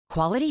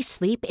Quality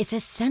sleep is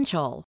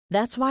essential.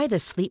 That's why the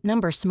Sleep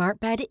Number Smart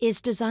Bed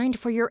is designed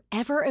for your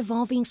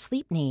ever-evolving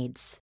sleep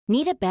needs.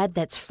 Need a bed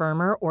that's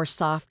firmer or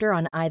softer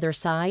on either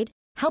side?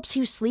 Helps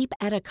you sleep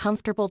at a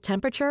comfortable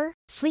temperature?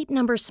 Sleep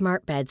Number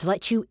Smart Beds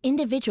let you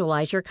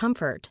individualize your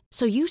comfort,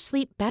 so you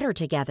sleep better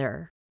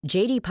together.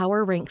 J.D.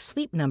 Power ranks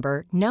Sleep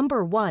Number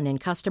number 1 in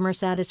customer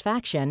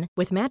satisfaction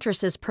with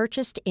mattresses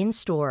purchased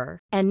in-store.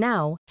 And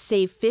now,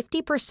 save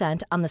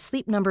 50% on the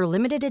Sleep Number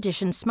Limited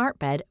Edition Smart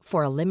Bed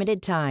for a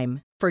limited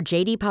time. For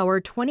J.D. Power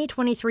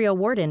 2023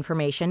 award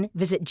information,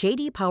 visit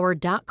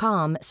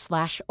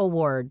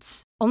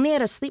jdpower.com/awards. Only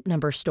at a Sleep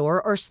Number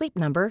store or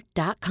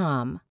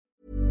sleepnumber.com.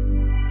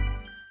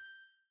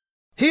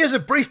 Here's a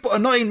brief but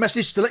annoying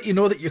message to let you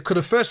know that you could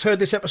have first heard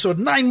this episode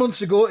 9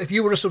 months ago if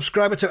you were a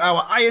subscriber to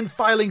our Iron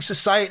Filing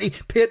Society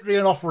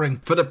Patreon offering.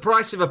 For the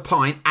price of a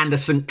pint and a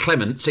St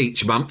Clement's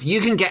each month,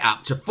 you can get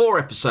up to 4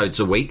 episodes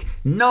a week,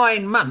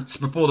 9 months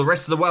before the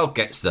rest of the world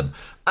gets them.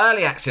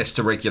 Early access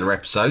to regular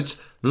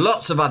episodes,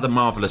 lots of other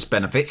marvellous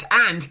benefits,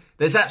 and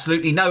there's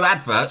absolutely no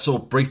adverts or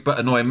brief but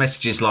annoying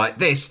messages like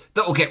this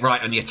that will get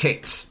right on your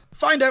ticks.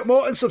 Find out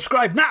more and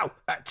subscribe now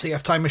at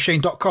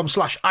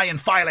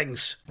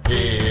tftimemachine.com/ironfilings.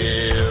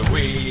 Here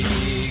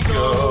we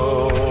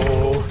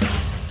go.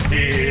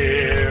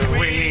 Here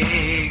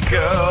we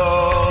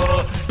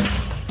go.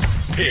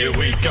 Here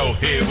we go.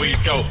 Here we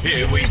go.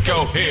 Here we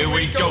go. Here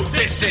we go.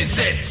 This is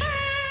it.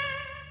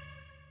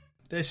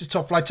 This is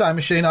Top Flight Time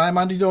Machine. I'm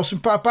Andy Dawson.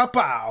 Pow, pow,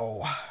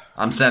 pow.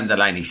 I'm Sam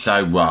Delaney,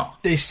 so what?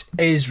 This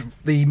is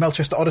the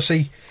Melchester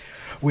Odyssey.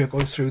 We're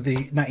going through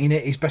the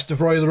 1980s Best of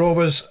Roy the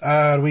Rovers.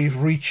 We've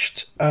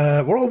reached...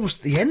 we're almost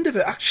at the end of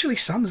it. Actually,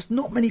 Sam, there's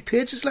not many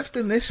pages left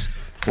in this.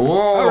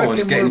 Whoa,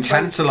 it's getting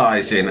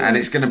tantalising, and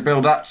it's going to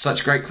build up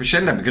such great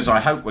crescendo because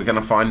I hope we're going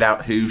to find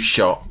out who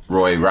shot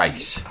Roy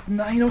Race.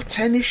 9 or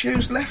 10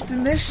 issues left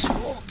in this?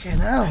 Fucking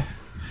hell.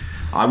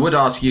 I would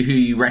ask you who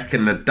you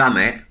reckon had done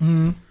it,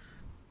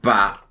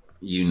 but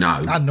you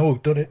know. I know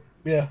who done it.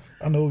 Yeah,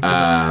 I know who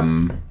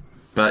done it.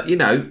 But, you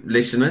know,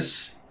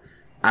 listeners...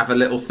 have a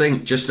little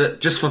think, just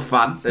for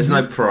fun. There's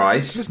no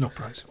prize. There's no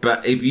prize.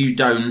 But if you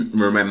don't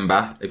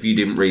remember, if you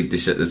didn't read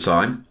this at the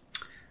time,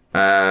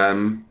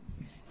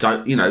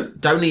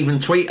 don't even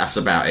tweet us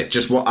about it.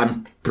 Just what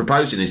I'm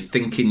proposing is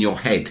think in your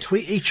head.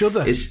 Tweet each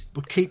other.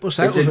 But keep us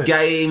out of it.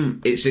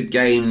 It's a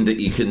game that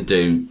you can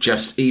do.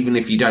 Just even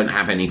if you don't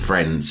have any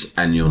friends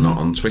and you're not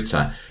on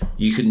Twitter,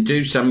 you can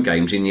do some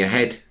games in your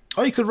head.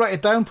 Or you could write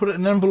it down, put it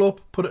in an envelope,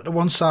 put it to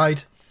one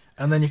side.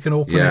 And then you can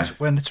open it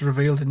when it's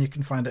revealed and you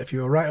can find out if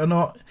you were right or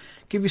not.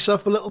 Give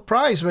yourself a little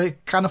prize, a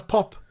can of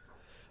pop.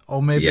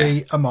 Or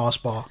maybe a Mars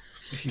bar,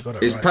 if you got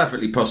it It's right.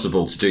 perfectly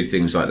possible to do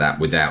things like that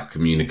without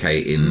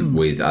communicating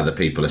with other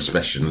people,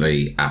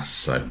 especially us.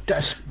 So,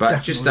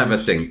 but just have a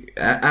think.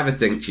 Have a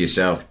think to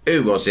yourself,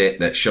 who was it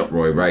that shot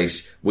Roy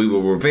Race? We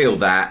will reveal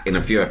that in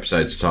a few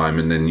episodes' time,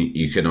 and then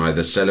you can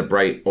either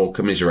celebrate or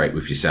commiserate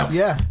with yourself.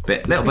 Yeah.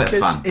 Little bit of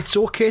fun. It's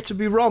okay to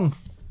be wrong.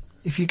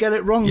 If you get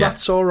it wrong,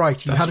 that's all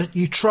right.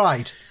 You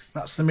tried.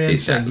 That's the main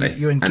thing.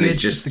 You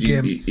engaged with the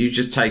game. You've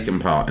just taken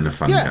part in a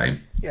fun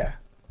game. Yeah.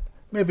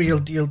 Maybe you'll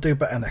do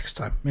better next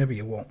time. Maybe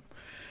you won't.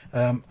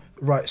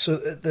 Right. So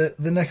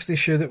the next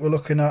issue that we're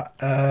looking at,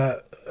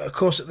 of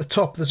course, at the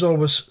top there's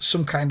always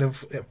some kind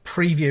of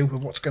preview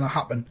of what's going to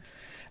happen,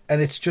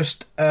 and it's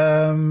just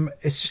in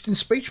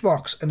speech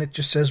marks, and it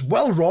just says,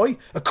 "Well, Roy,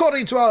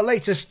 according to our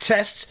latest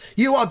tests,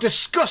 you are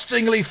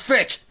disgustingly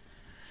fit."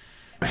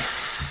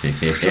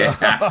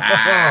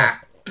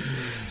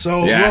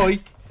 So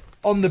Roy,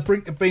 on the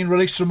brink of being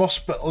released from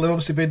hospital, they've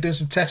obviously been doing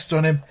some tests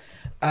on him,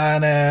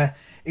 and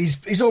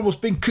he's almost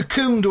been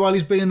cocooned while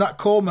he's been in that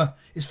coma.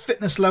 His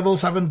fitness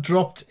levels haven't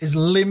dropped. His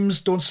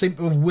limbs don't seem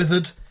to have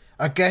withered,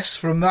 I guess,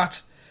 from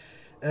that.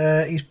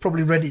 He's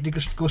probably ready to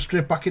just go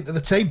straight back into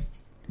the team.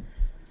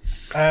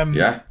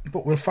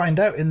 But we'll find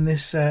out in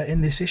this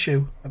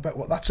issue about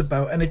what that's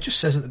about, and it just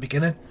says at the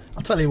beginning.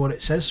 I'll tell you what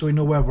it says so we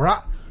know where we're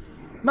at.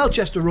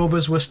 Melchester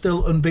Rovers were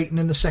still unbeaten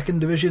in the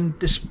second division,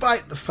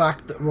 despite the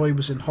fact that Roy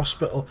was in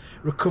hospital,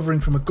 recovering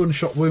from a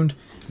gunshot wound.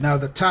 Now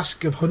the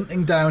task of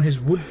hunting down his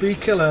would-be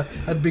killer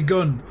had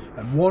begun,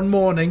 and one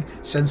morning,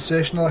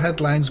 sensational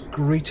headlines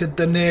greeted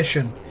the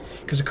nation.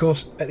 Because, of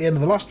course, at the end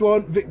of the last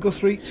one, Vic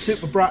Guthrie,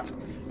 Super Brat,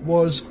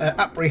 was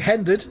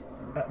apprehended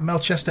at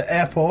Melchester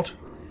Airport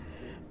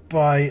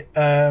by,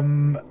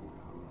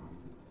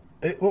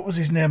 what was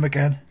his name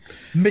again?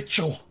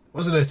 Mitchell,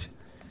 wasn't it?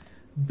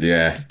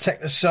 Yeah.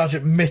 Detective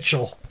Sergeant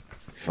Mitchell.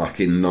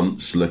 Fucking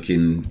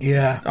nonce-looking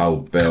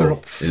old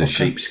Bill in a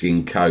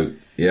sheepskin coat.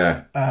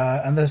 Yeah.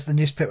 And there's the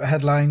newspaper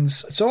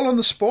headlines. It's all on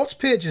the sports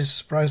pages,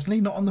 surprisingly,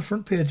 not on the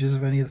front pages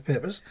of any of the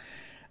papers.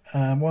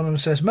 One of them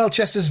says,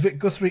 Melchester's Vic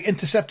Guthrie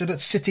intercepted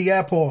at City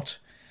Airport.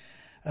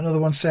 Another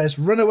one says,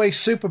 runaway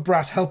super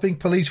brat helping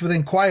police with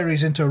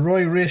inquiries into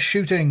Roy Race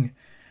shooting.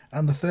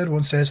 And the third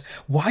one says,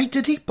 why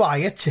did he buy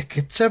a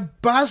ticket to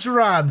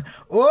Bazran?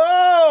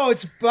 Oh,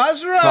 it's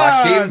Bazran!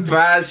 Fucking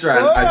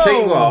Bazran. Oh. I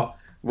tell you what,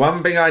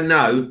 one thing I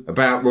know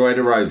about Roy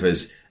the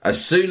Rovers,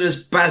 as soon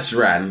as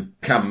Bazran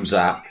comes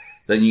up,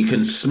 then you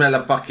can smell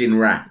a fucking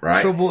rat,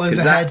 right? Trouble is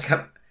 'Cause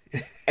ahead.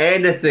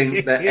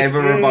 Anything that ever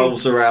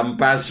revolves around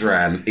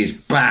Bazran is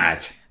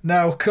bad.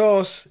 Now, of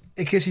course,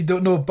 in case you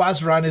don't know,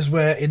 Bazran is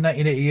where in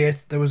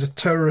 1988 there was a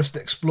terrorist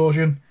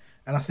explosion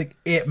and I think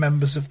 8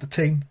 members of the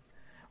team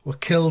were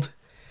killed.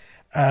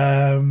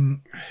 I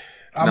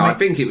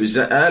think it was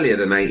earlier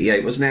than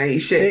 88, wasn't it?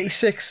 86?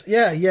 86,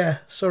 yeah.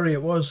 Sorry,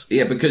 it was.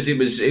 Yeah, because it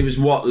was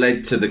what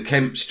led to the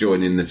Kemps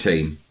joining the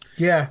team.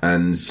 Yeah.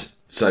 And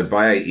so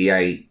by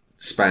 88,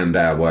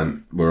 Spandau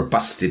were a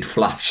busted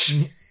flush.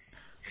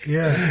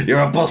 Yeah. You're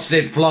a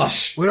busted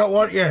flush. We don't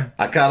want you.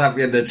 I can't have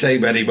you in the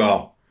team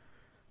anymore.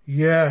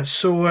 Yeah,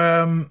 so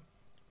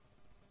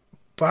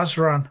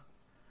Bazran.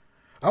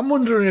 I'm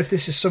wondering if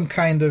this is some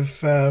kind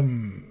of, a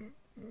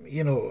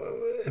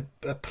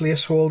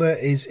placeholder.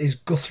 Is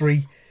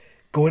Guthrie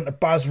going to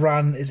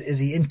Bazran? Is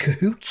he in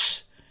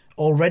cahoots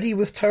already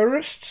with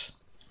terrorists?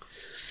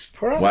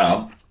 Perhaps.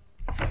 Well,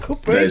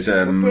 could be. there's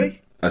could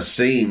be. a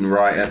scene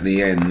right at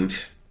the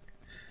end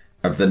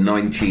of the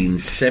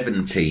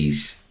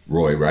 1970s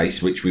Roy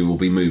race, which we will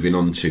be moving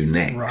on to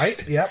next.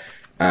 Right, yep.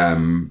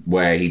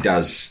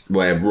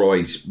 Where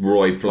Roy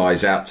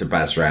flies out to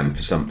Bazran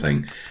for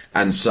something.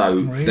 And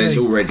so Really? there's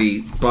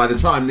already, by the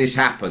time this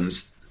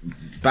happens,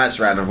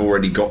 Bazran have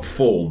already got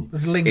form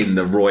There's a link. in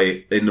the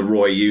Roy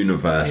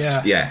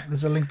universe. Yeah.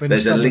 There's a link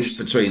There's a link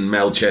between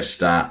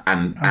Melchester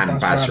and Bazran.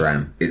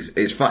 Bazran.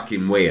 It's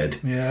fucking weird.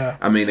 Yeah.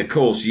 I mean, of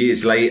course,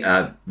 years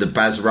later, the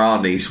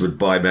Bazranis would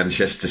buy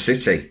Manchester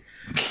City.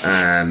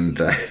 And...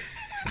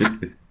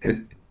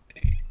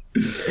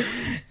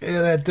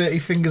 Yeah, they had dirty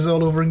fingers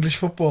all over English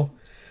football.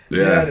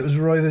 Yeah. And it was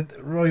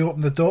Roy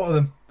opened the door to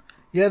them.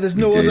 Yeah, there's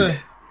no He did. other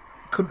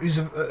countries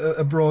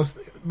abroad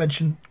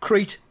mentioned.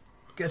 Crete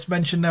gets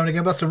mentioned now and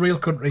again. That's a real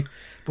country.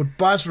 But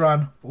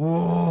Bazran,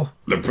 whoa.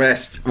 The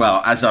best.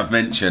 Well, as I've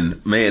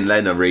mentioned, me and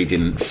Len are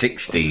reading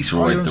 60s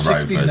Roy you're the in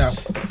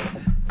Rovers.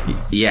 60s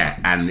now. Yeah,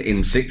 and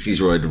in 60s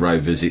Roy the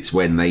Rovers, it's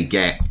when they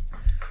get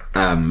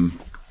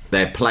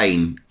their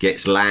plane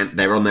gets land.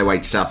 They're on their way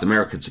to South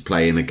America to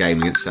play in a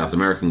game against a South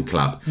American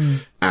club,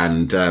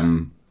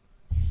 and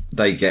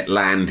they get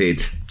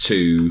landed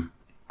to.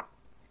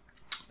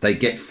 They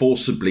get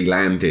forcibly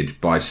landed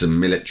by some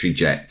military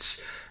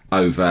jets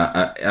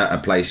over a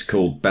place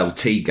called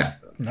Beltiga,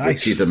 Nice.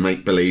 which is a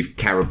make-believe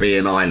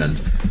Caribbean island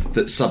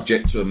that's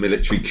subject to a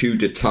military coup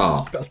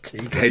d'etat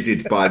Beltiga.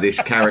 headed by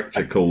this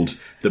character called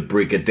the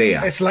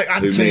Brigadier, It's like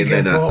who me and Antigua,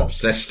 Len are but-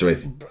 obsessed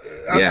with.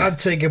 Yeah. I'd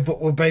take a book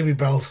with baby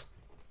bells.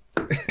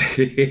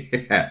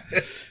 Yeah.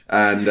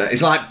 And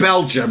it's like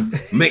Belgium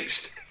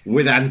mixed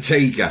with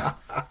Antigua,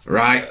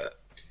 right?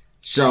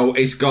 So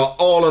it's got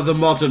all of the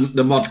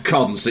mod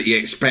cons that you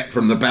expect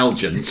from the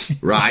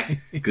Belgians, right?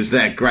 Because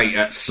they're great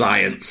at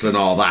science and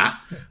all that,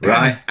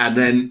 right?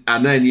 And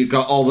then you've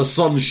got all the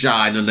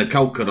sunshine and the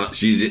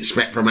coconuts you'd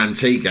expect from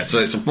Antigua. So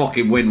it's a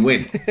fucking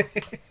win-win.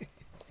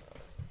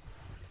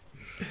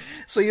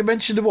 So you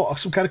mentioned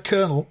some kind of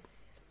colonel.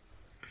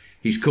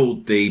 He's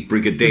called the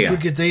Brigadier. The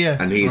Brigadier,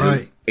 And he's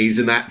right. he's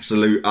an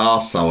absolute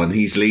arsehole, and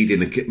he's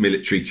leading a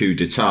military coup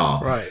d'etat.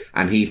 Right.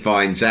 And he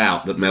finds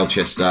out that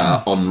Melchester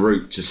are en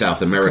route to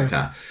South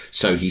America. Okay.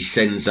 So he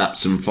sends up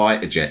some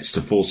fighter jets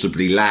to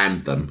forcibly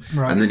land them.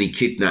 Right. And then he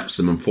kidnaps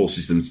them and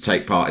forces them to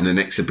take part in an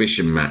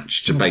exhibition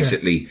match to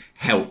basically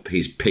help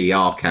his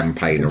PR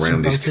campaign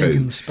around his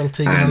coup.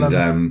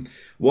 And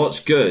what's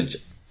good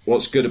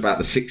about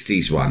the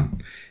 60s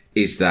one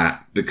is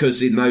that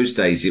because in those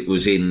days it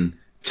was in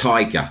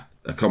Tiger,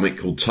 a comic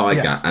called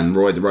Tiger, and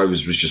Roy the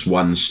Rovers was just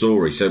one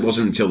story. So it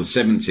wasn't until the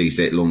 70s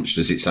that it launched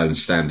as its own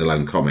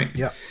standalone comic.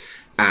 Yeah.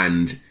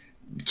 And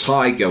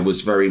Tiger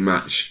was very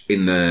much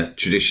in the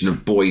tradition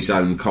of boys'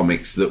 own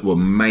comics that were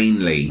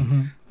mainly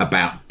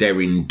about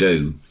daring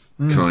do,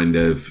 kind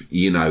of,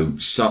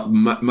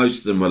 most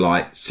of them were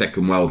like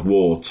Second World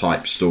War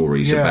type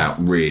stories about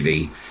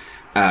really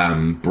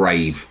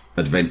brave,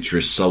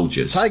 adventurous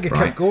soldiers. Tiger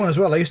kept going as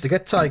well. I used to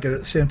get Tiger at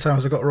the same time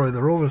as I got Roy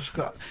the Rovers.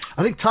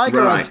 I think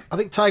Tiger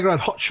had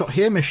Hotshot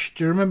Hamish.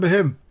 Do you remember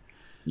him?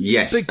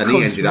 Yes, Big and he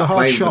cunt ended with a up hard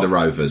playing shot. for the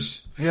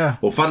Rovers. Yeah.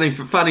 Well, funny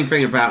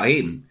thing about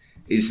him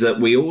is that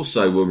we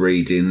also were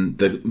reading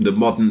the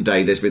modern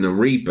day. There's been a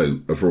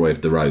reboot of Roy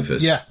of the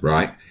Rovers,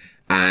 right?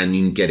 And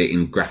you can get it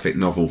in graphic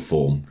novel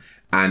form.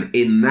 And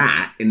in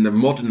the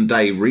modern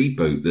day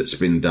reboot that's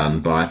been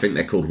done by, I think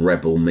they're called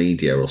Rebel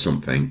Media or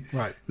something.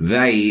 Right.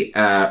 They,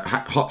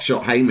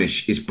 Hotshot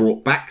Hamish is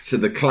brought back to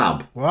the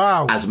club.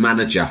 Wow. As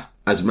manager.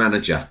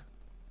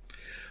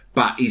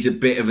 But he's a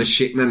bit of a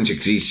shit manager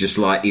because he's just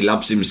like, he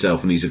loves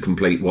himself and he's a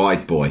complete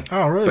wide boy.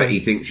 Oh, really? But he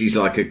thinks he's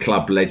like a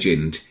club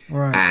legend.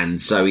 Right.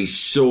 And so he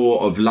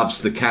sort of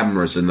loves the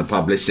cameras and the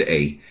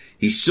publicity.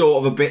 He's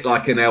sort of a bit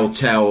like an El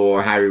Tel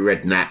or Harry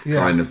Redknapp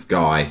kind of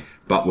guy,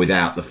 but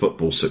without the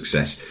football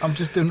success. I'm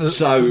just doing a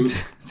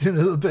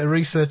little bit of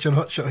research on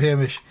Hotshot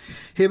Hamish.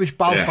 Hamish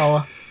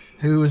Balfour,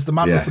 who is the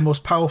man with the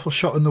most powerful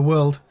shot in the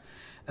world.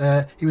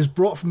 He was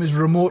brought from his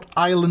remote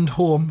island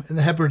home in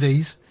the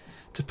Hebrides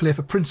to play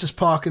for Princes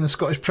Park in the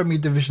Scottish Premier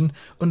Division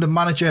under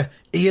manager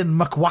Ian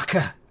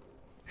McWacker.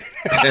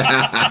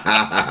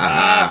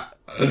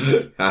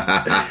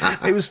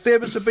 He was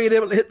famous for being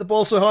able to hit the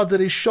ball so hard that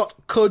his shot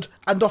could,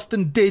 and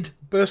often did,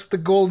 burst the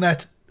goal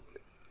net.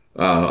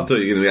 Oh, I thought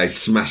you were going to get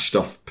smashed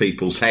off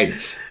people's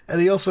heads.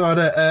 And he also had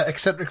an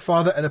eccentric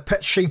father and a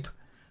pet sheep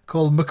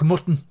called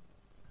McMutton.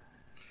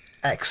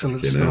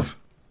 Excellent stuff.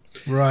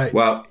 Right.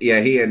 Well,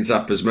 yeah, he ends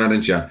up as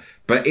manager.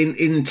 But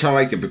in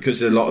Tiger,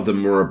 because a lot of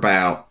them were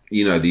about,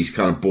 these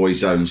kind of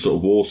boys' own sort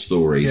of war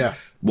stories,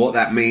 what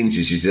that means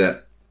is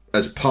that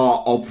as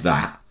part of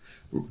that,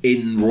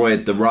 in Roy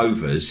the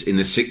Rovers, in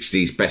the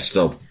 60s Best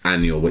Of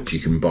annual, which you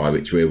can buy,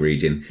 which we're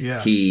reading,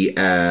 he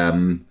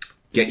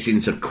gets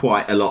into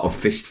quite a lot of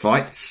fist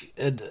fights.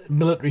 And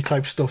military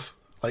type stuff,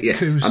 like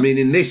coups. I mean,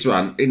 in this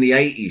one, in the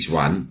 80s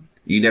one,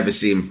 you never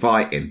see him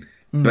fighting.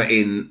 But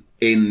in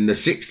the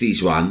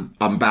 60s one,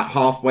 I'm about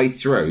halfway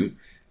through,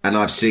 and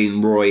I've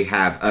seen Roy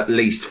have at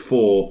least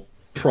 4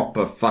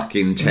 proper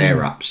fucking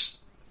tear-ups.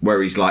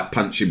 Where he's like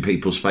punching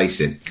people's face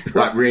in.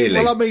 Like, really?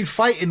 Well, I mean,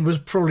 fighting was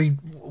probably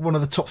one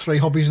of the top 3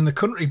 hobbies in the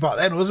country back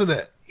then, wasn't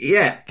it?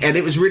 Yeah, and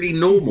it was really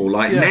normal.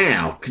 Like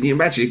now, can you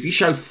imagine if you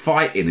show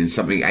fighting in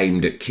something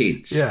aimed at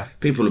kids? Yeah.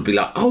 People would be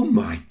like, "Oh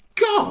my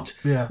god!"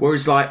 Yeah.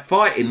 Whereas, like,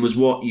 fighting was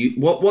what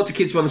do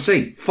kids want to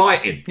see?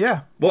 Fighting.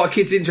 Yeah. What are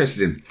kids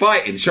interested in?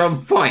 Fighting. Show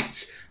them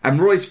fights. And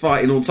Roy's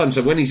fighting all the time.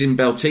 So when he's in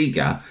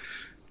Beltiga,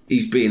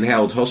 he's being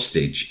held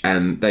hostage,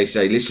 and they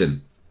say,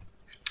 "Listen,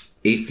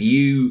 if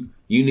you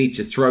need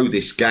to throw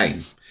this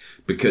game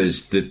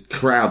because the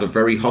crowd are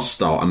very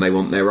hostile and they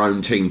want their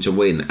own team to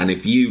win. And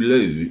if you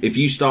lose, if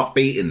you start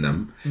beating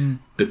them,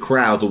 the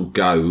crowd will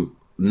go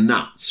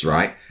nuts,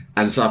 right?"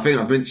 And so I think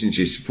I've mentioned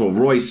this before.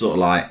 Roy's sort of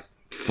like,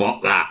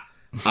 "Fuck that.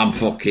 I'm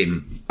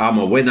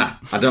a winner.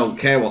 I don't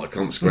care what the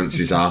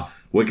consequences are.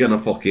 We're going to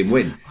fucking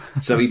win."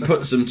 So he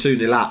puts them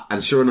 2-0 up,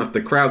 and sure enough,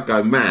 the crowd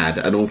go mad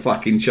and all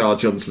fucking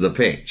charge onto the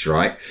pitch,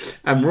 right?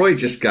 And Roy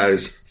just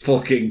goes,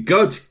 "Fucking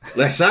good.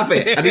 Let's have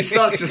it." And he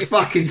starts just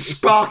fucking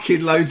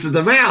sparking loads of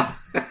them out.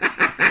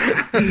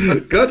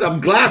 Good,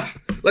 I'm glad.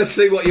 Let's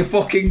see what you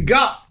fucking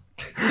got.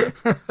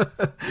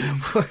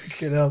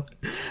 Fucking hell.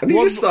 And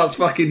he just starts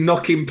fucking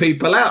knocking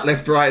people out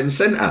left, right and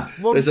centre.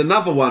 There's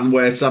another one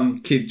where some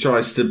kid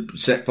tries to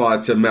set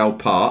fire to Mel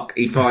Park.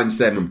 He finds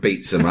them and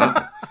beats them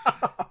up.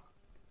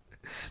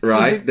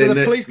 Right? Do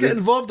the police get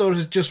involved, or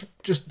is it just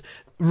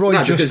Roy?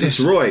 No, because it's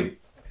Roy.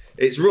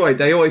 It's Roy.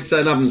 They always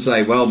turn up and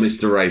say, "Well,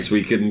 Mr. Race,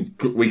 we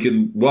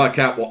can work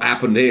out what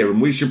happened here, and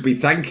we should be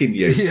thanking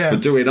you for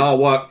doing our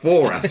work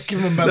for us."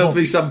 There'll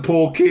be some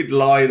poor kid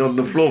lying on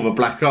the floor with a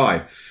black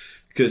eye.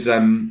 Because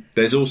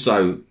there's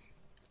a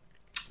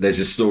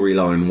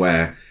storyline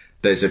where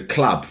there's a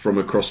club from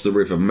across the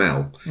River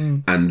Mel,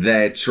 and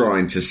they're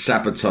trying to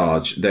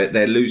sabotage.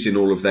 They're losing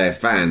all of their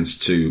fans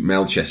to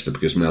Melchester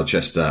because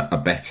Melchester are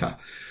better.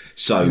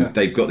 So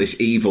they've got this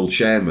evil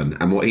chairman,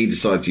 and what he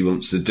decides he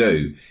wants to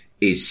do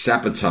is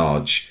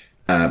sabotage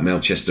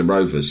Melchester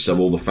Rovers, so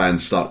all the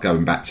fans start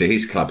going back to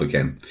his club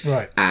again.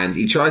 Right. And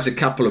he tries a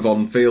couple of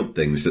on-field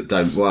things that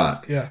don't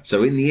work. Yeah.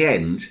 So in the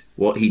end,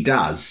 what he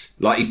does,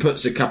 like he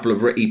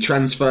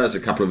transfers a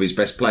couple of his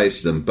best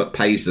players to them, but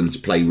pays them to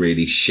play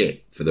really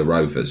shit for the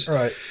Rovers.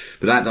 Right.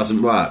 But that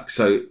doesn't work.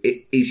 So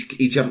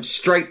he jumps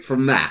straight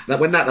from that.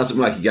 When that doesn't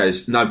work, he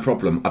goes, "No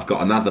problem, I've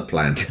got another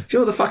plan." Do you know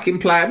what the fucking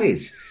plan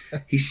is?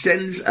 He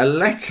sends a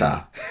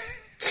letter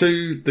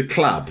to the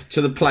club,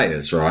 to the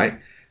players, right?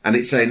 And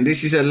it's saying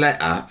this is a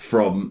letter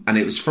and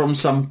it was from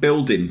some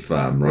building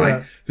firm,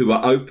 right? Who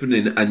are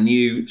opening a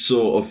new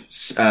sort of,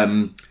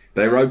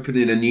 they're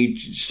opening a new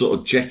sort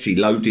of jetty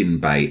loading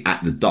bay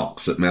at the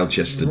docks, at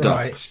Melchester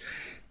Docks.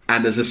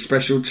 And as a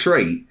special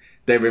treat,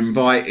 they're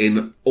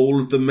inviting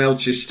all of the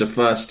Melchester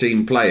first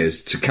team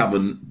players to come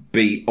and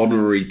be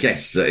honorary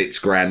guests at its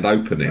grand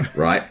opening,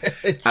 right?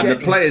 And the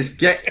players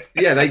get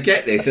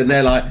this, and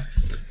they're like,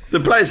 the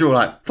players are all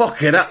like,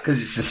 "Fuck it up,"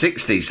 because it's the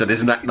 60s, so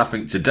there's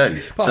nothing to do.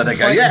 So they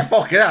go, "Yeah,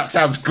 fuck it up,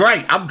 sounds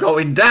great, I'm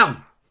going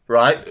down,"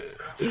 right?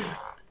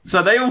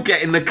 So they all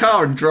get in the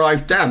car and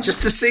drive down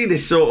just to see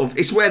this sort of...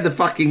 It's where the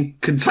fucking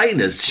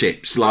containers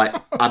ships, like,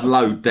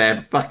 unload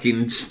their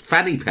fucking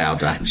fanny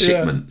powder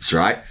shipments,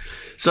 right?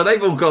 So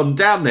they've all gone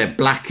down there,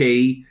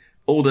 Blackie,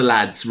 all the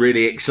lads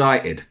really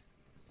excited.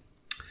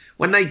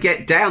 When they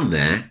get down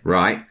there,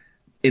 right,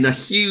 in a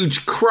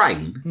huge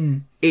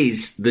crane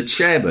is the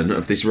chairman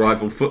of this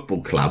rival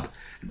football club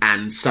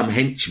and some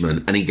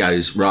henchmen, and he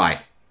goes, "Right,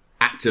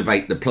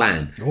 activate the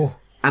plan." Oh.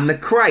 And the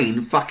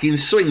crane fucking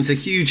swings a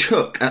huge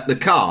hook at the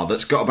car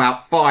that's got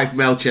about 5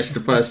 Melchester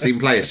first team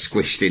players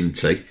squished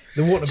into.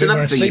 They wouldn't have been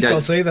wearing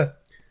seatbelts either.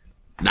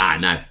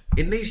 No.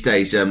 In these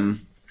days,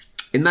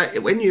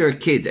 when you're a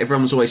kid,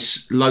 everyone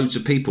was loads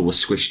of people were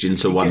squished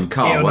into one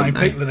car, 8 or 9 weren't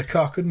they? people in a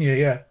car, couldn't you?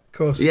 Yeah, of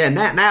course. Yeah,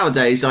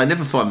 nowadays I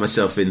never find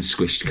myself in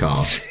squished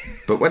cars.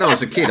 But when I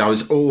was a kid, I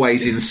was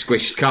always in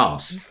squished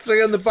cars. There's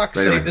 3 on the back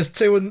seat, there's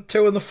 2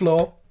 on the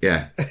floor.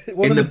 Yeah.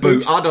 In the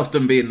boot. I'd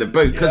often be in the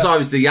boot. Because I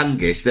was the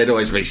youngest, they'd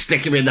always be,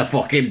 "Stick him in the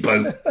fucking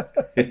boot."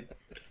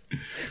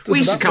 We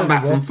used to come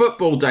back from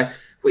football day.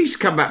 We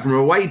used to come back from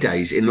away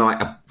days in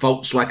like a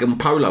Volkswagen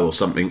Polo or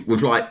something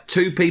with like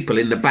 2 people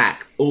in the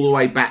back all the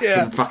way back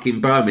from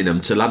fucking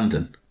Birmingham to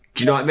London.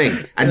 Do you know what I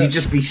mean? And you'd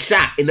just be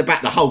sat in the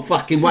back the whole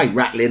fucking way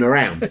rattling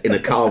around in a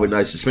car with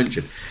no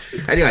suspension.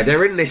 Anyway,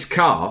 they're in this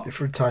car.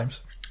 Different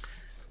times.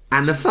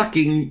 And the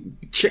fucking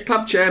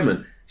club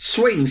chairman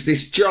swings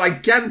this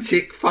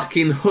gigantic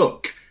fucking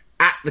hook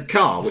at the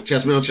car, which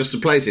has Manchester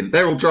players in.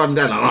 They're all driving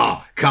down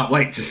like, can't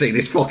wait to see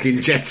this fucking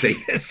jetty.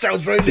 It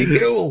sounds really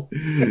cool.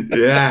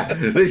 Yeah,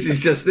 this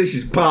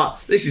is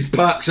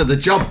perks of the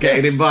job,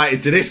 getting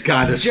invited to this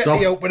kind of jetty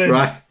stuff. Opening.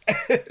 Right.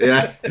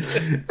 Yeah.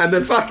 And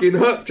the fucking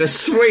hook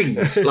just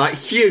swings, like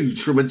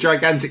huge from a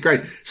gigantic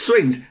crane,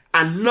 swings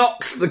and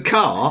knocks the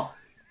car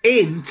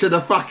into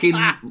the fucking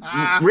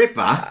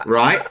river,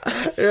 right?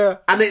 Yeah.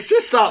 And it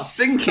just starts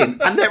sinking,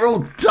 and they're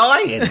all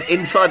dying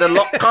inside a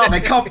locked car. They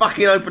can't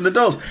fucking open the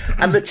doors.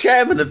 And the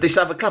chairman of this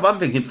other club, I'm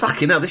thinking,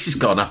 fucking hell, this has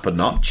gone up a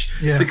notch.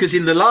 Yeah. Because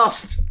in the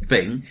last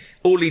thing,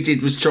 all he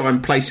did was try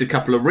and place a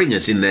couple of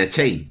ringers in their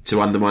team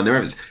to undermine their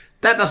efforts.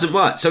 That doesn't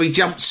work. So he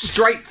jumped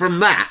straight from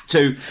that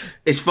to,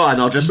 it's fine,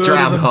 I'll just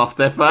drown half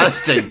their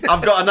first team.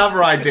 I've got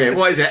another idea.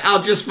 What is it?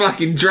 I'll just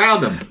fucking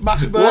drown them.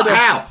 Mass murder. What?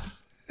 How?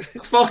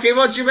 Fucking,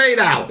 what do you mean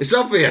now? It's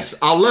obvious.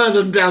 I'll lure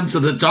them down to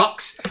the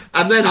docks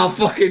and then I'll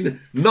fucking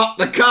knock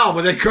the car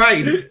with a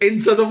crane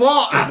into the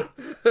water.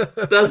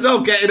 There's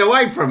no getting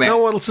away from it. No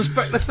one will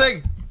suspect a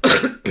thing.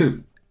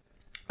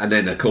 And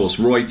then, of course,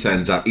 Roy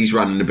turns up. He's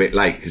running a bit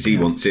late because he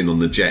wants in on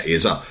the jetty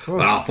as well.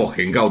 I'll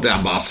fucking go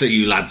down, but I'll see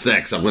you lads there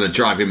because I'm going to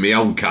drive in my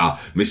own car,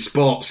 my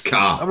sports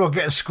car. I'm not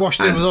getting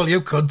squashed in with all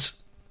you cunts.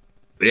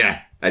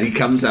 Yeah. And he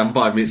comes down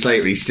 5 minutes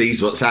later, he sees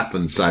what's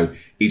happened, so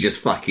he just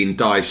fucking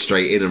dives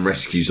straight in and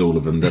rescues all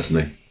of them,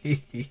 doesn't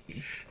he?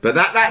 But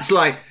that's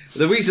like,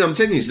 the reason I'm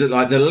telling you is that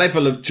like the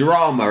level of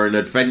drama and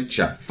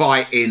adventure,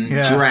 fighting,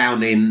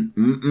 drowning,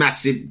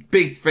 massive,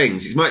 big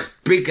things. It's much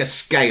bigger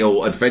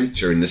scale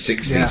adventure in the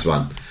 60s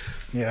one.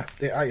 Yeah,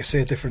 I can see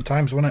it different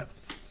times, wasn't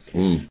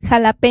it?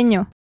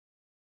 Jalapeño.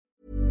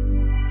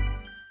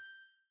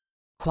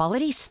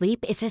 Quality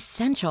sleep is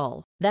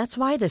essential. That's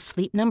why the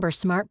Sleep Number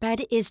Smart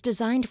Bed is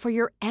designed for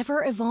your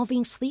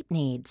ever-evolving sleep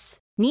needs.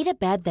 Need a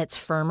bed that's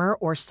firmer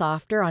or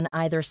softer on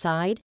either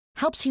side?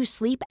 Helps you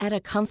sleep at a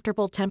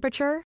comfortable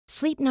temperature?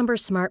 Sleep Number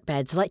Smart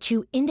Beds let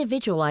you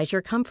individualize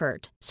your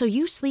comfort, so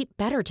you sleep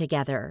better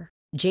together.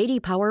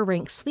 J.D. Power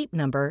ranks Sleep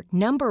Number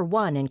number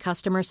 1 in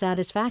customer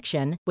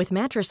satisfaction with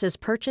mattresses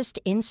purchased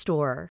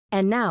in-store.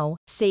 And now,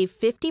 save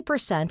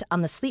 50%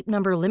 on the Sleep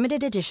Number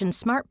Limited Edition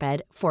Smart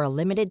Bed for a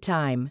limited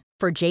time.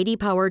 For J.D.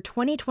 Power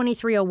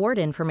 2023 award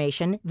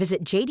information,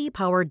 visit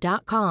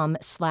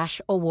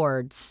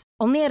jdpower.com/awards.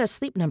 Only at a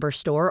Sleep Number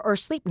store or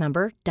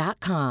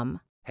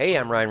sleepnumber.com. Hey,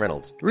 I'm Ryan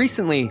Reynolds.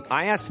 Recently,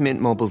 I asked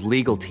Mint Mobile's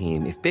legal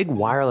team if big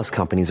wireless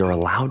companies are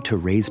allowed to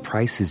raise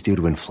prices due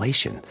to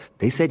inflation.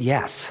 They said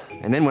yes.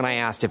 And then when I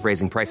asked if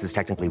raising prices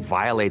technically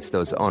violates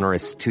those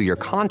onerous 2-year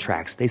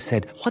contracts, they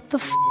said, what the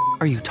f***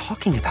 are you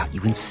talking about,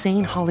 you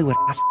insane Hollywood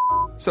ass f-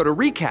 So to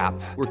recap,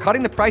 we're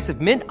cutting the price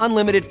of Mint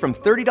Unlimited from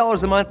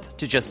 $30 a month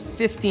to just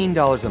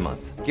 $15 a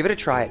month. Give it a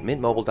try at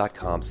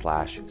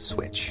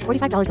mintmobile.com/switch.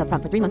 $45 up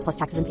front for 3 months plus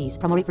taxes and fees.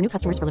 Promo rate for new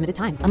customers for limited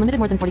time. Unlimited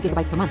more than 40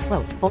 gigabytes per month.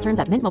 Slows full terms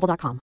at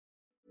mintmobile.com.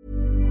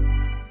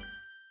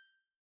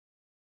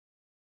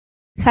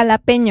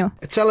 Jalapeño.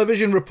 A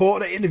television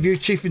reporter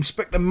interviewed Chief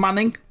Inspector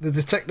Manning, the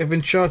detective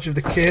in charge of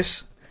the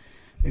case.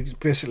 He was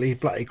basically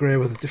Blatty Grey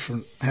with a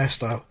different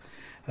hairstyle.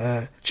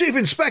 Chief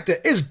Inspector,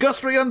 is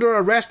Guthrie under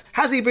arrest?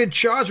 Has he been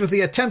charged with the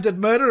attempted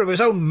murder of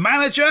his own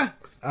manager?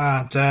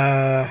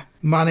 And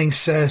Manning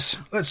says,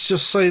 let's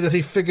just say that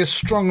he figures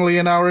strongly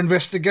in our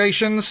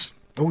investigations.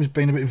 Always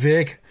been a bit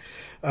vague.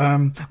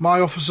 My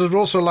officers would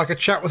also like a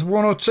chat with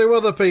 1 or 2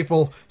 other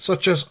people,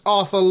 such as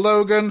Arthur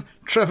Logan,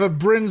 Trevor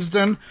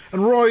Brinsden,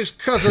 and Roy's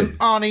cousin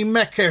Arnie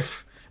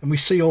Metcalf. And we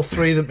see all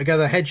 3 of them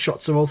together,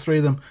 headshots of all 3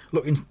 of them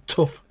looking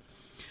tough.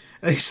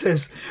 And he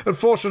says,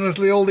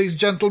 unfortunately, all these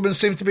gentlemen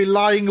seem to be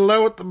lying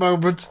low at the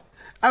moment.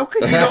 How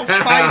can you not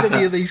find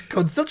any of these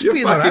cunts? They'll just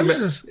be in their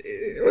houses.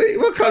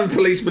 What kind of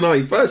policeman are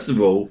you? First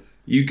of all,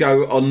 you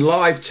go on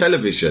live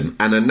television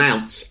and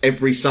announce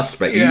every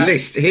suspect. Yeah. You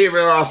list, here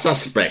are our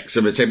suspects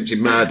of attempted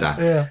murder.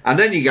 Yeah. And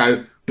then you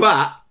go,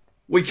 but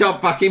we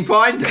can't fucking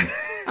find them.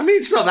 I mean,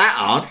 it's not that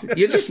hard.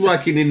 You're just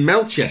working in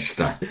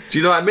Melchester. Do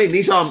you know what I mean?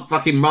 These aren't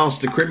fucking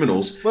master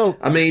criminals. Well,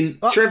 I mean,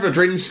 Trevor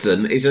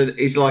Drinston is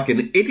like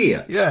an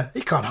idiot. Yeah, he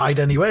can't hide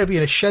anywhere. He'll be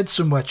in a shed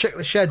somewhere. Check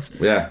the sheds.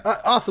 Yeah.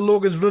 Arthur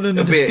Logan's running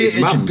an estate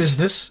agent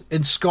business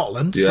in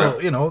Scotland. Yeah. So,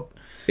 you know.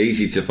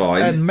 Easy to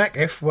find. And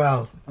Metcalf,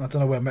 well, I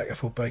don't know where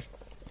Metcalf will be.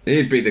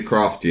 He'd be the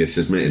craftiest,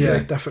 admittedly.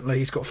 Yeah, definitely.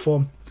 He's got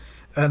form.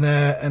 And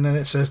then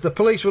it says, the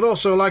police would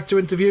also like to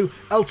interview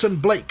Elton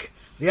Blake,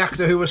 the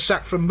actor who was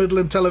sacked from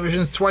Midland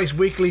Television's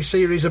twice-weekly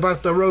series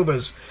about the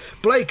Rovers.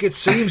 Blake, it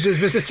seems, is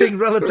visiting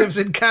relatives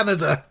in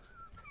Canada.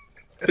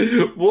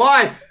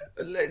 Why?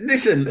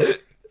 Listen,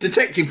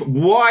 detective,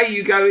 why are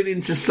you going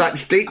into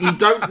such deep... You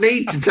don't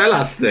need to tell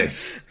us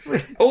this.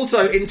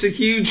 Also, into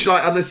huge,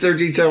 unnecessary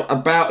detail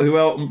about who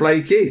Elton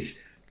Blake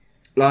is.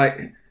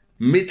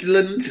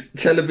 Midland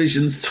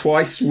Television's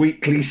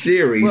twice-weekly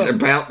series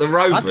about the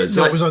Rovers. I didn't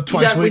know it was on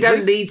twice weekly. We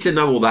don't need to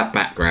know all that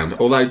background,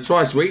 although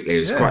twice weekly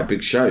is quite a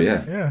big show,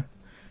 Yeah.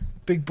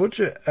 Big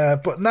budget.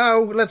 But now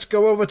let's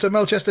go over to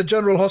Melchester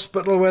General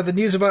Hospital, where the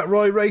news about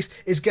Roy Race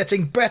is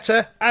getting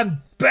better and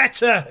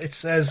better, it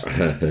says.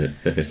 At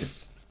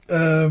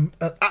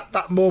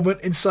that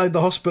moment inside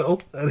the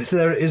hospital, and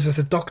there it is, there's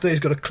a doctor,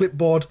 he's got a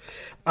clipboard,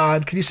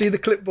 and can you see the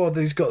clipboard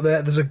that he's got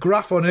there? There's a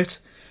graph on it,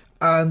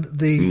 and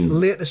the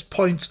latest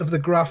points of the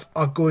graph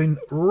are going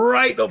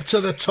right up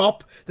to the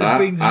top. They've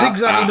been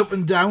zigzagging up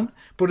and down,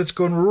 but it's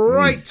gone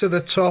right to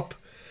the top.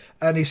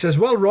 And he says,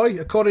 well, Roy,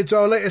 according to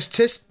our latest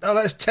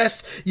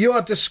test, you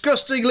are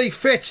disgustingly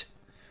fit,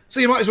 so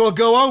you might as well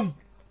go home.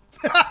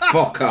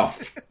 Fuck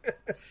off.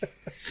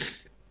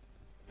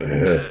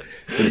 The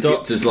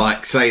doctor's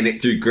like saying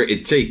it through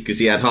gritted teeth because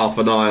he had half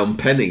an eye on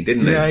Penny,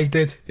 didn't he? Yeah, he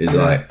did. He's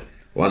like,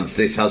 once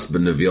this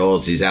husband of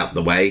yours is out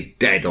the way,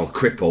 dead or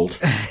crippled,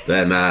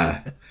 then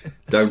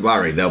don't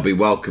worry, there'll be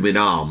welcoming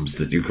arms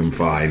that you can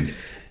find.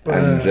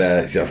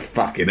 And so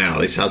fucking hell,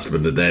 this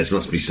husband of theirs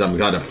must be some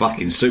kind of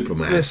fucking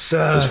Superman. As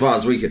far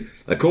as we can,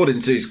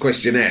 according to his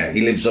questionnaire,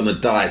 he lives on a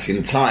diet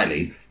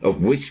entirely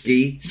of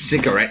whiskey,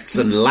 cigarettes,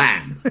 and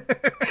lamb.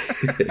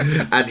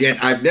 And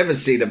yet, I've never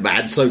seen a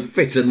man so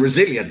fit and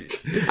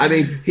resilient. I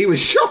mean, he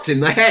was shot in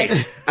the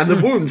head, and the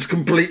wound's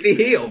completely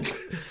healed.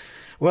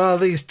 Well,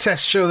 these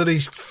tests show that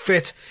he's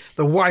fit.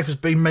 The wife has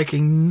been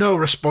making no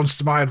response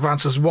to my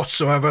advances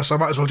whatsoever, so I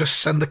might as well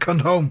just send the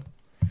cunt home.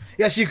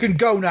 Yes, you can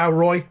go now,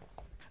 Roy.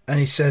 And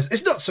he says,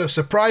 it's not so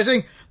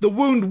surprising. The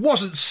wound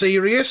wasn't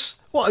serious.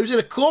 What, he was in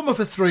a coma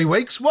for 3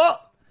 weeks?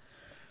 What?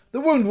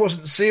 The wound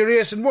wasn't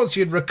serious, and once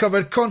you'd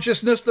recovered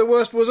consciousness, the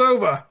worst was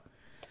over.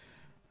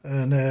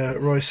 And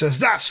Roy says,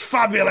 that's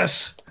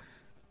fabulous.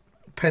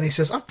 Penny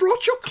says, I've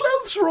brought your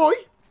clothes, Roy.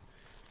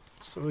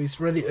 So he's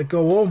ready to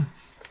go home.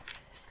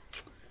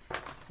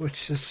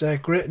 Which is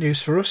great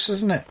news for us,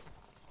 isn't it?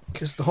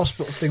 Because the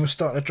hospital thing was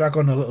starting to drag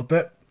on a little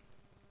bit.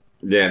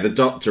 Yeah, the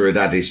doctor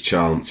had his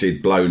chance.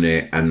 He'd blown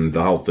it, and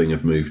the whole thing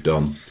had moved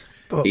on.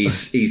 But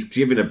he's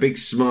giving a big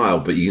smile,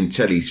 but you can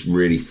tell he's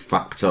really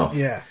fucked off.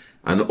 Yeah,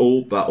 and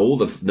all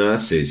the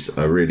nurses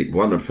are really.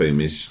 One of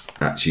whom is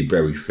actually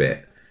very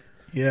fit.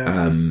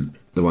 Yeah,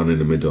 the one in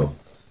the middle.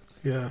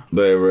 Yeah,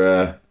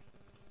 they're.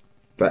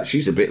 But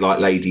she's a bit like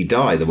Lady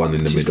Di, the one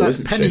in the middle, like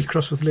isn't Penny she?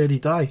 crossed with Lady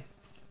Di.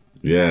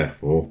 Yeah.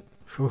 Oh.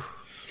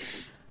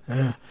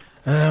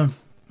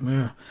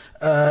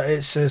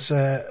 It says.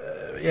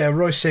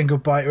 Roy's saying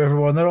goodbye to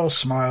everyone. They're all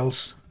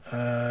smiles.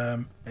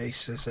 He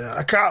says,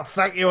 I can't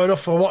thank you enough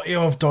for what you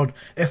have done.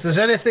 If there's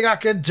anything I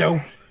can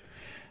do.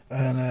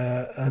 And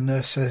a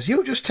nurse says,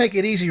 you just take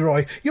it easy,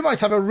 Roy. You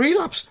might have a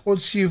relapse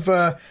once you've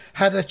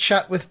had a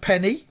chat with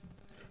Penny.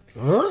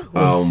 Huh?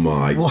 Oh,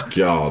 my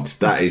God.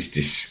 That is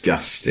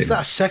disgusting. Is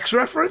that a sex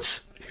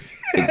reference?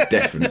 It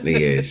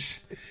definitely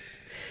is.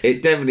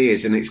 It definitely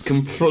is, and it's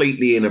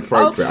completely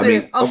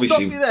inappropriate. I'll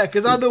stop you there,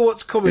 because I know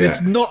what's coming. Yeah.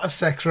 It's not a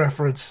sex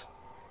reference.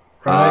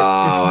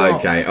 Right? It's not.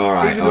 Okay, all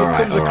right, even though it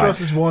comes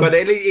across as one. But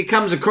it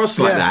comes across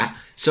like that.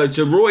 So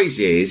to Roy's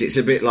ears, it's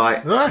a bit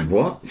like,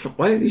 what?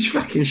 Why don't you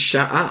fucking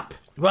shut up?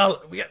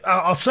 Well,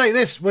 I'll say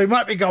this: we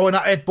might be going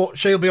at it, but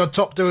she'll be on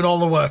top doing all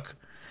the work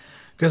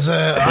because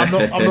I'm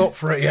not up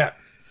for it yet.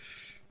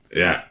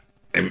 Yeah,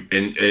 and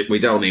we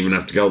don't even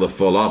have to go the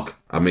full hog.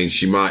 I mean,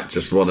 she might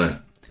just want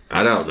to,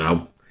 I don't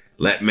know,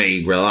 let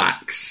me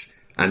relax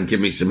and give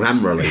me some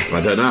hand relief.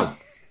 I don't know.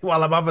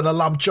 While I'm having a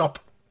lamb chop.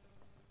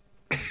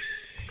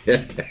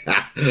 That'd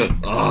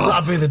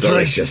be the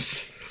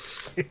delicious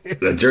dream.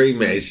 The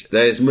dream is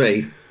there's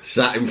me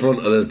sat in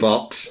front of the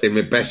box in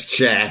my best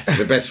chair,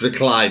 my best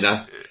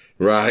recliner,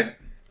 right,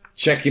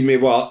 checking my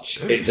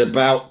watch. It's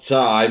about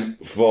time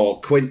for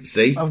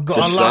Quincy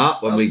to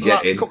start when we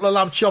get in. A couple of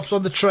lamb chops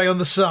on the tray on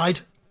the side.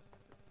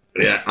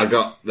 Yeah, I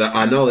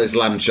know there's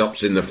lamb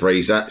chops in the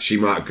freezer. She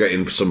might have got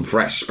in some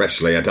fresh,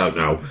 especially, I don't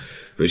know,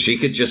 but she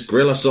could just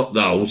grill us up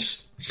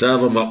those,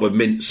 serve them up with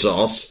mint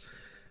sauce.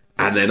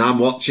 And then I'm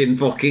watching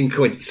fucking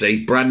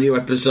Quincy, brand new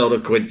episode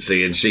of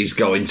Quincy, and she's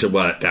going to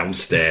work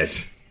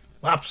downstairs.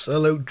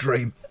 Absolute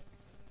dream.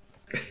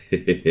 So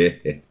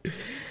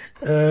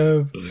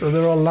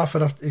they're all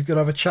laughing. He's going to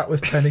have a chat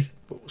with Penny,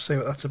 but we'll see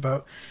what that's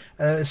about.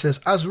 It says,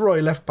 as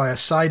Roy left by a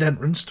side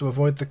entrance to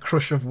avoid the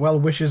crush of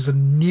well-wishers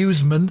and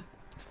newsmen.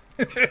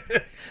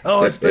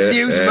 Oh, it's the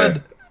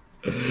newsmen.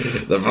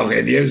 The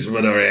fucking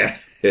newsmen are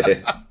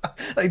here.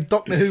 Like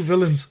Doctor Who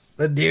villains.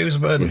 The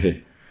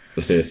newsmen.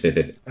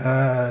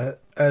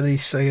 And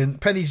he's saying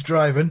Penny's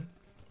driving,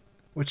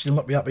 which he'll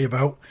not be happy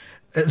about.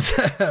 And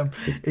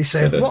he's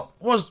saying, "What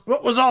was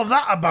all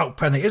that about,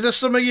 Penny? Is there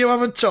something you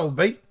haven't told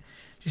me?"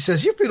 She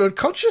says, "You've been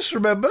unconscious,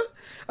 remember?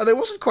 And I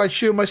wasn't quite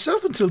sure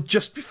myself until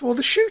just before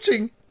the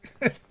shooting."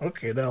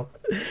 Okay, now,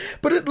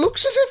 but it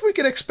looks as if we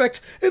can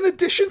expect an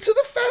addition to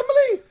the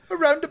family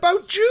around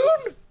about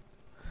June.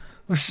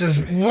 He says,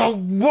 "Well,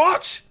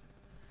 what?"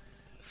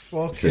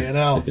 Fucking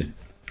hell.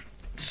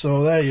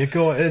 So there you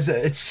go.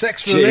 It's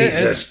sex related.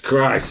 Jesus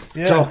Christ!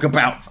 Yeah. Talk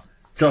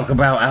Talk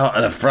about out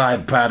of the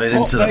frying pan and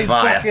into the Put me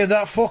fire. back in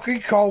that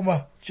fucking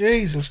coma.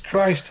 Jesus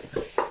Christ.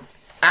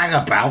 Hang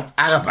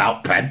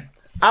about, Pen.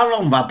 How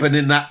long have I been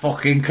in that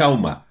fucking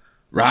coma?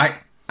 Right?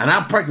 And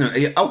how pregnant are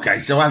you?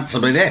 Okay, so answer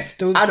me this.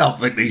 I don't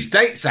think these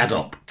dates add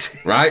up.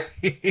 Right?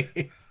 Who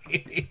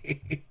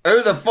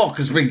the fuck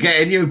has been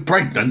getting you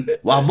pregnant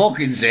while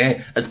Muggins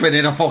here has been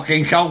in a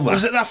fucking coma?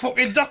 Was it that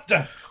fucking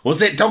doctor?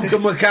 Was it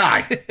Duncan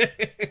Mackay?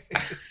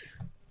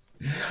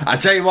 I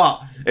tell you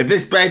what, if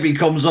this baby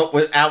comes out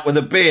with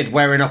a beard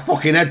wearing a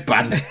fucking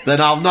headband, then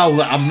I'll know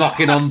that I'm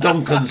knocking on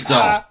Duncan's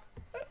door.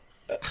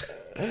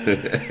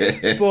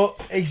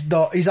 But he's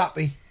not. He's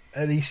happy.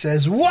 And he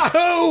says,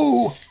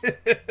 wahoo!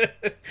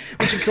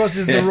 Which, of course,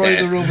 is the Roy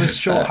the Rovers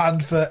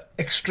shorthand for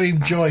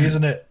extreme joy,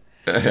 isn't it?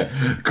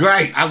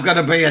 Great, I'm going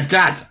to be a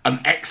dad. An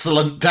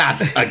excellent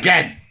dad.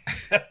 Again.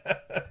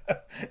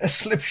 A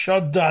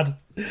slipshod dad.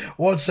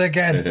 Once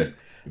again.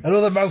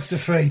 Another mouth to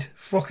feed.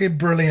 Fucking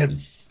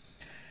brilliant.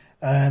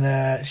 And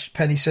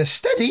Penny says,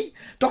 steady.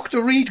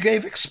 Dr. Reed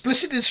gave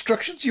explicit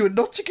instructions you were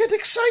not to get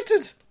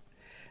excited.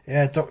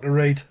 Yeah, Dr.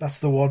 Reed. That's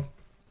the one.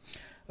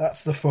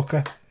 That's the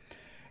fucker.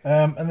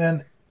 And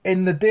then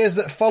in the days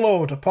that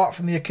followed, apart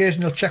from the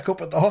occasional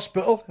checkup at the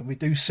hospital, and we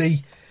do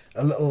see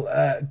a little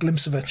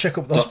glimpse of a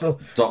checkup at the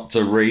hospital.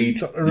 Dr.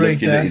 Reed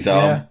looking at his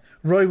arm. Yeah.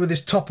 Roy with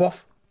his top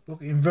off,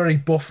 looking very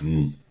buff.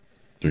 Looking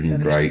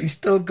and great. He's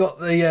still got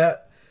the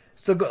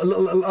a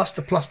little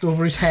osteoplast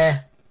over his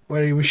hair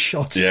where he was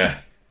shot.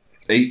 Yeah.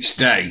 Each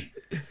day,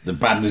 the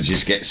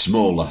bandages get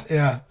smaller.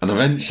 Yeah. And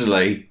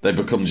eventually, they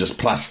become just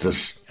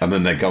plasters, and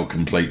then they go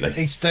completely.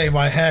 Each day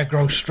my hair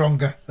grows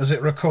stronger as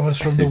it recovers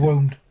from the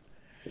wound.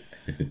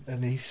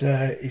 And he's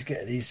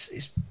getting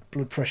his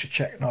blood pressure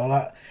checked and all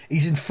that.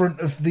 He's in front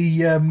of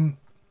the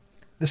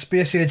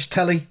Space Age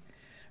telly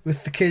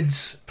with the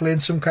kids playing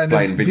some kind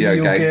of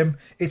video game.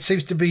 It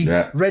seems to be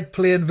red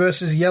plane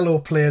versus yellow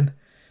plane.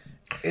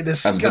 In a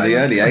sky. And for the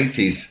early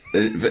 80s,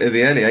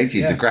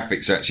 the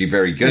graphics are actually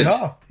very good. They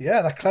are.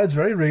 Yeah, that cloud's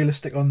very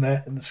realistic on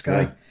there in the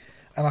sky. Yeah.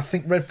 And I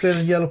think red plane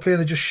and yellow plane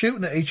are just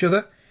shooting at each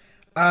other.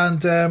 And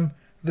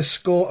the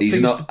score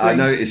appears to be... I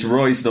notice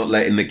Roy's not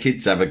letting the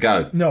kids have a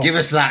go. No. Give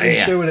us that he's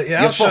here. Doing it. Yeah,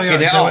 You're I'll show you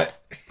fucking how to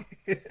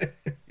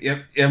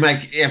it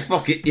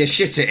up. You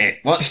shit at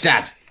it. Watch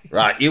Dad.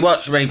 Right, you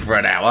watch me for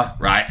an hour,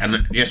 right,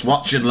 and just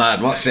watch and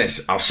learn. Watch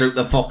this. I'll shoot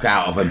the fuck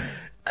out of him.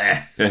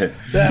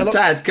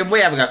 Dad, can we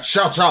have a go?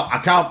 Shut up. I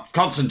can't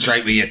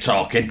concentrate with you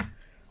talking.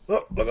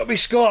 Look at me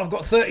score. I've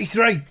got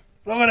 33.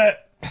 Look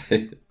at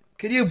it.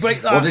 Can you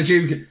beat that?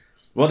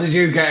 What did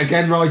you get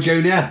again, Roy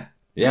Jr.?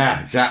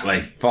 Yeah, exactly.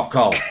 Fuck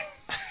off.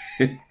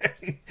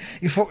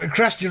 You fucking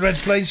crashed your red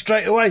plane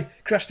straight away.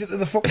 Crashed into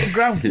the fucking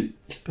ground.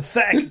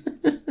 Pathetic.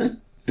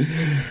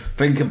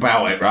 Think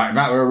about it, right? If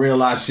that were a real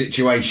life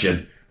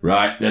situation,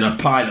 right, then a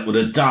pilot would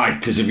have died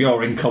because of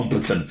your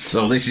incompetence.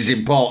 So this is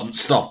important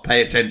stuff.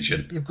 Pay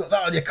attention. You've got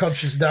that on your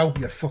conscience now,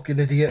 you fucking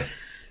idiot.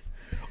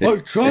 I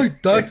tried,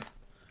 Dad.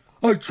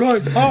 I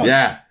tried hard.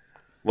 Yeah.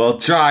 Well,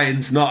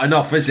 trying's not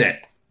enough, is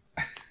it?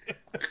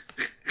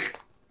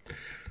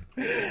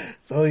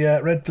 So, yeah,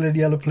 red plane,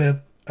 yellow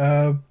plane.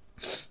 And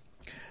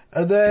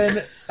then,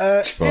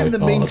 in the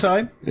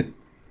meantime,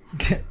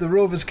 the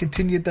Rovers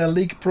continued their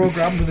league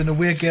programme with an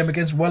away game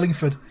against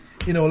Wellingford.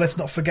 You know, let's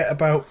not forget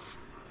about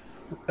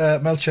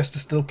Melchester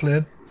still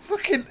playing.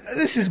 Fucking,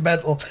 this is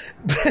mental.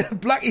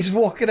 Blackie's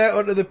walking out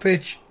onto the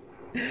pitch,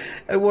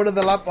 and one of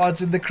the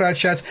lampards in the crowd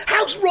shouts,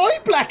 "How's Roy,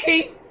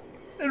 Blackie?"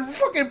 And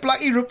fucking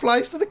Blackie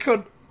replies to the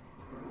cunt.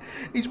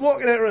 He's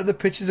walking out onto the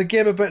pitch, there's a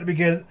game about to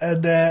begin,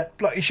 and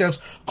Blackie shouts,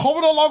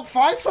 "Coming along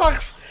fine,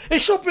 thanks. He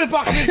should be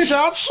back in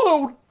charge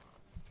soon."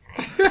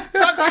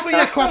 Thanks for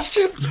your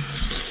question.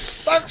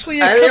 Thanks for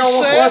your Any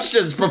concern. other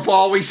questions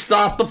before we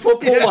start the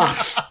football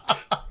match?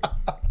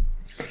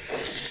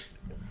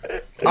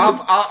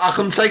 I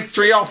can take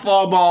 3 or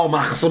 4 more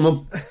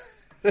maximum.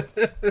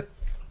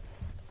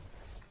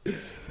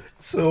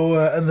 So,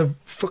 and the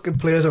fucking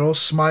players are all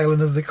smiling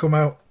as they come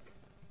out.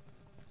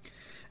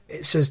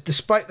 It says,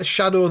 despite the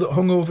shadow that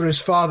hung over his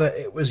father,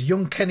 it was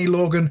young Kenny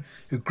Logan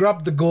who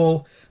grabbed the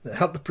goal that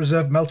helped to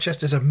preserve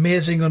Melchester's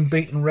amazing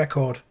unbeaten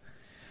record.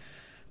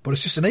 But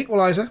it's just an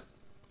equaliser,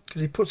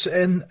 because he puts it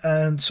in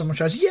and someone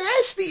shouts,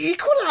 "Yes, the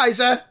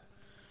equaliser!"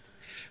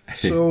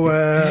 So,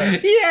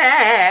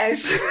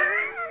 yes!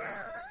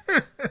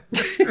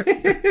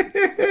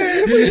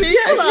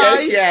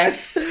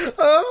 Yes.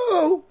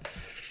 Oh!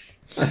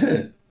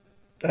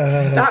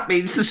 That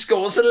means the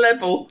scores are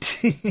level.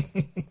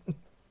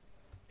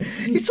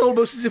 It's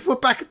almost as if we're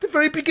back at the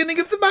very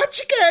beginning of the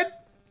match again.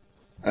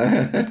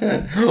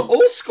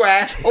 All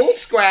square.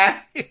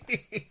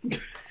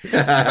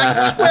 Back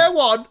to square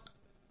one.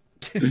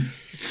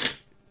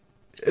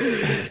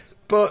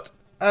 But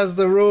as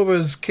the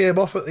Rovers came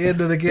off at the end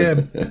of the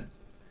game,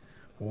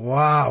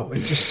 wow,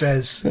 it just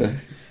says...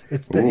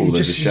 There's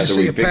a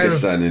shadowy figure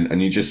standing,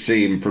 and you just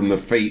see him from the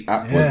feet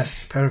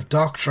upwards. Yeah, pair of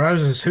dark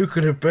trousers. Who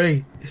could it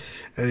be?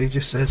 And he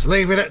just says,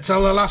 "Leaving it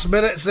till the last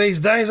minutes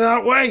these days,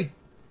 aren't we?"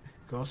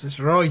 Of course, it's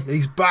Roy.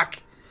 He's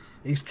back.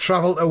 He's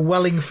travelled to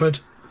Wellingford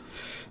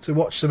to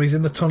watch them. He's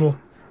in the tunnel,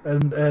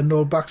 and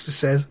Noel Baxter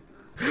says,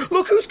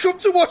 "Look who's come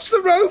to watch the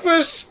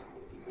Rovers!"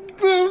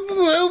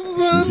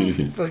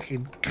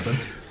 Fucking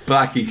cunt.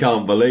 Blackie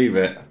can't believe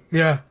it.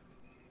 Yeah.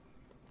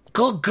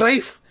 Good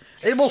grief.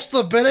 He must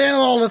have been here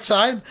all the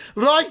time.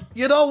 Right,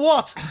 you know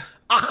what?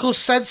 I could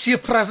sense your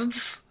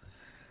presence.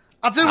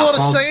 I didn't want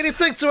to say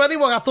anything to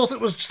anyone. I thought it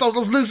was I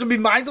was losing my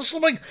mind or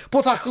something,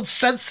 but I could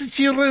sense it.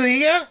 You were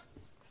here.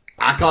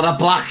 I got a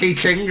Blackie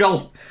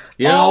tingle.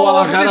 You know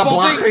what? I got a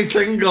Blackie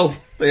tingle.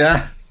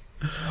 Yeah.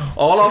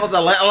 All over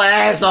the little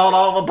hairs, all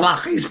over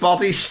Blackie's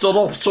body stood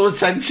up to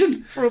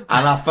attention. And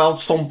I felt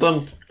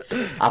something.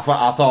 I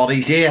thought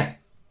he's here.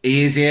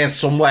 He is here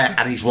somewhere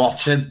and he's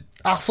watching.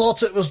 I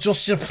thought it was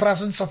just your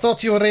presence. I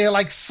thought you were here,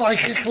 like,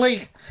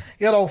 psychically,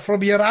 you know,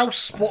 from your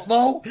house. But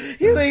no,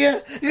 you're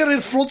here. You're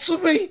in front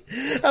of me.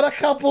 And I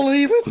can't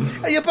believe it.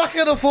 And you're back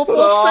in a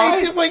football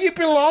stadium where you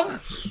belong.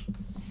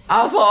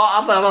 I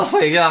thought I've never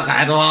seen you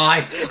again,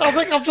 right? I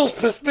think I've just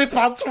pissed my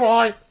pants,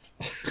 right?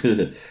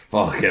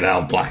 Fucking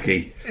hell,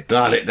 Blackie.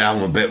 Dial it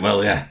down a bit,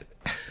 will ya?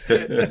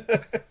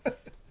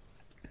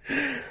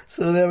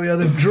 So there we are,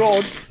 they've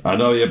drawn. I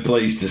know you're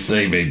pleased to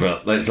see me,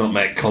 but let's not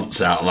make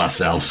cunts out of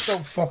ourselves.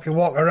 Don't fucking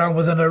walk around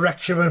with an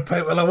erection when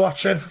people are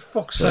watching, for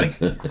fuck's sake.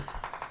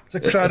 It's a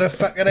crowd of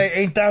fucking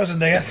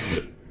 18,000 here.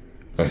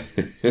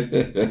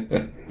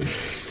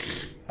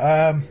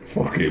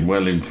 Fucking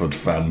Wellingford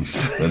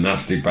fans. The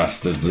nasty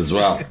bastards as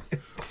well.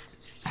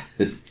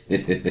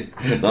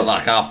 Not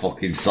like our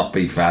fucking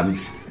soppy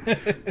fans.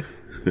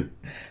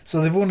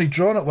 So they've only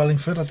drawn at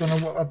Wellingford. I don't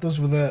know what that does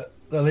with the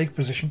league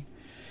position.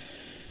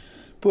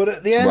 But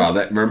at the end... Well,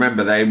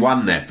 remember, they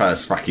won their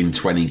first fucking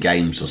 20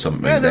 games or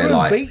something. Yeah, they're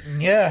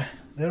unbeaten, yeah.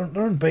 They're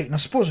unbeaten. I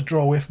suppose a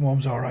draw away from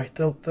home's all right.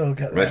 They'll get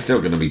there. They're still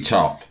going to be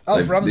top.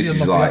 Alf Ramsey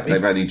will not be happy.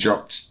 They've only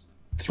dropped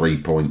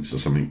 3 points or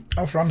something.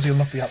 Alf Ramsey will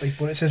not be happy.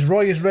 But it says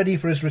Roy is ready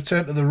for his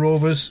return to the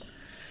Rovers.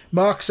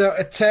 Marks out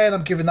at 10.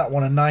 I'm giving that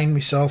one a 9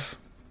 myself.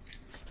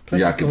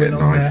 Plenty I give it a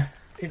 9. There.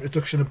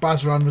 Introduction of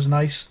Bazran was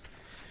nice.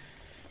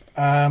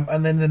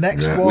 And then the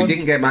next one... We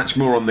didn't get much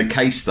more on the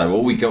case, though.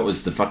 All we got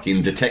was the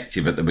fucking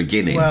detective at the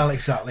beginning. Well,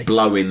 exactly.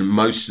 Blowing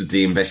most of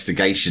the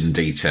investigation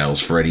details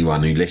for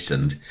anyone who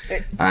listened.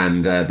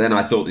 And then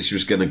I thought this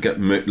was going to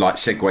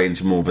segue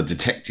into more of a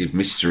detective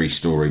mystery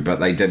story,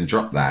 but they didn't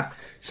drop that.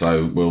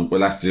 So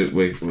we'll have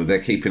to... They're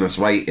keeping us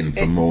waiting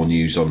for more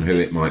news on who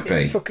it might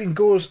be. It fucking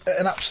goes at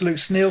an absolute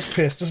snail's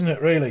pace, doesn't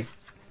it, really?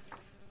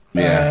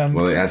 Yeah,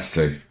 well, it has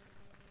to.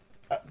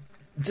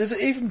 Does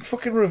it even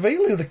fucking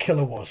reveal who the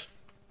killer was?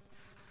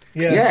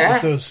 Yeah,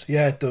 it does.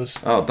 Yeah, it does.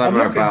 Oh, don't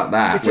worry about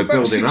that. It's We're about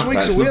building 6 up.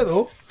 weeks away,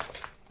 though.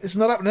 It's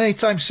not happening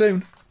anytime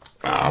soon.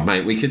 Oh,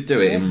 mate, we could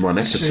do it in one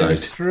episode. 2,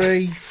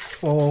 3,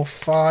 4,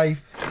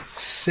 5,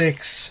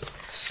 6,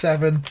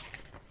 7,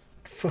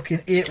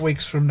 fucking 8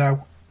 weeks from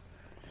now.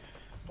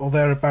 Or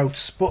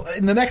thereabouts. But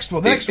in the next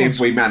one... If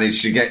we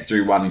manage to get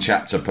through one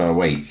chapter per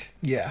week.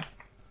 Yeah.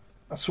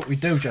 That's what we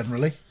do,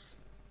 generally.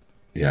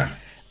 Yeah.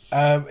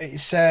 It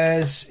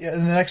says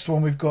in the next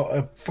one we've got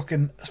a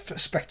fucking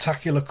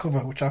spectacular cover,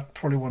 which I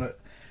probably want to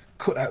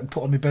cut out and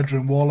put on my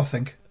bedroom wall, I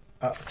think,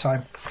 at the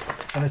time.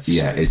 And it's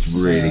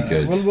really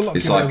good.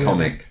 It's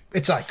iconic.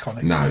 It's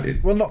iconic. No,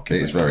 we'll not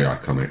give it's very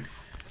iconic.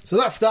 So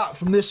that's that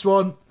from this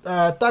one.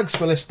 Thanks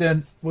for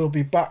listening. We'll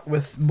be back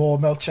with more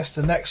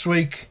Melchester next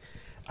week.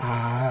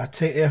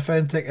 Take the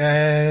authentic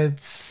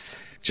heads.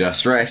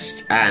 Just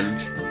rest and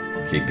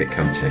keep it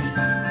cunty.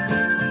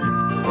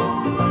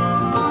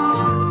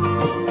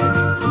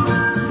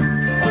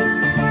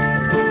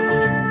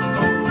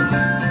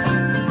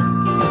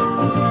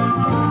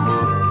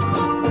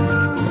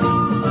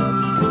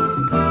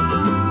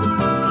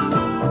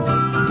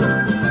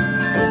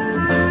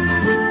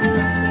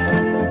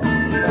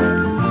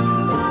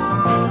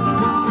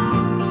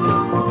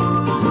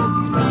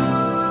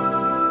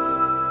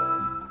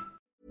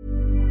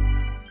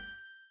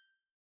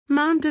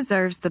 Mom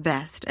deserves the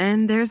best,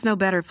 and there's no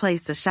better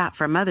place to shop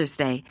for Mother's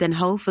Day than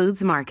Whole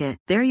Foods Market.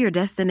 They're your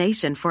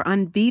destination for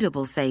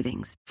unbeatable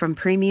savings, from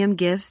premium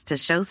gifts to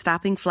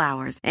show-stopping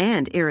flowers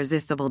and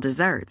irresistible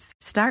desserts.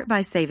 Start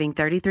by saving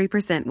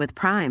 33% with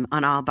Prime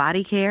on all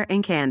body care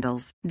and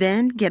candles.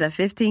 Then get a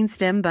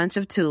 15-stem bunch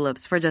of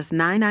tulips for just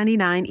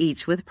 $9.99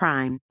 each with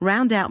Prime.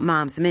 Round out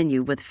Mom's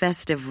menu with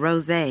festive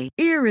rosé,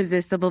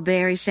 irresistible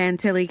berry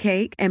chantilly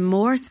cake, and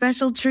more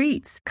special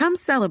treats. Come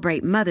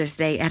celebrate Mother's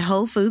Day at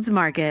Whole Foods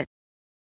Market.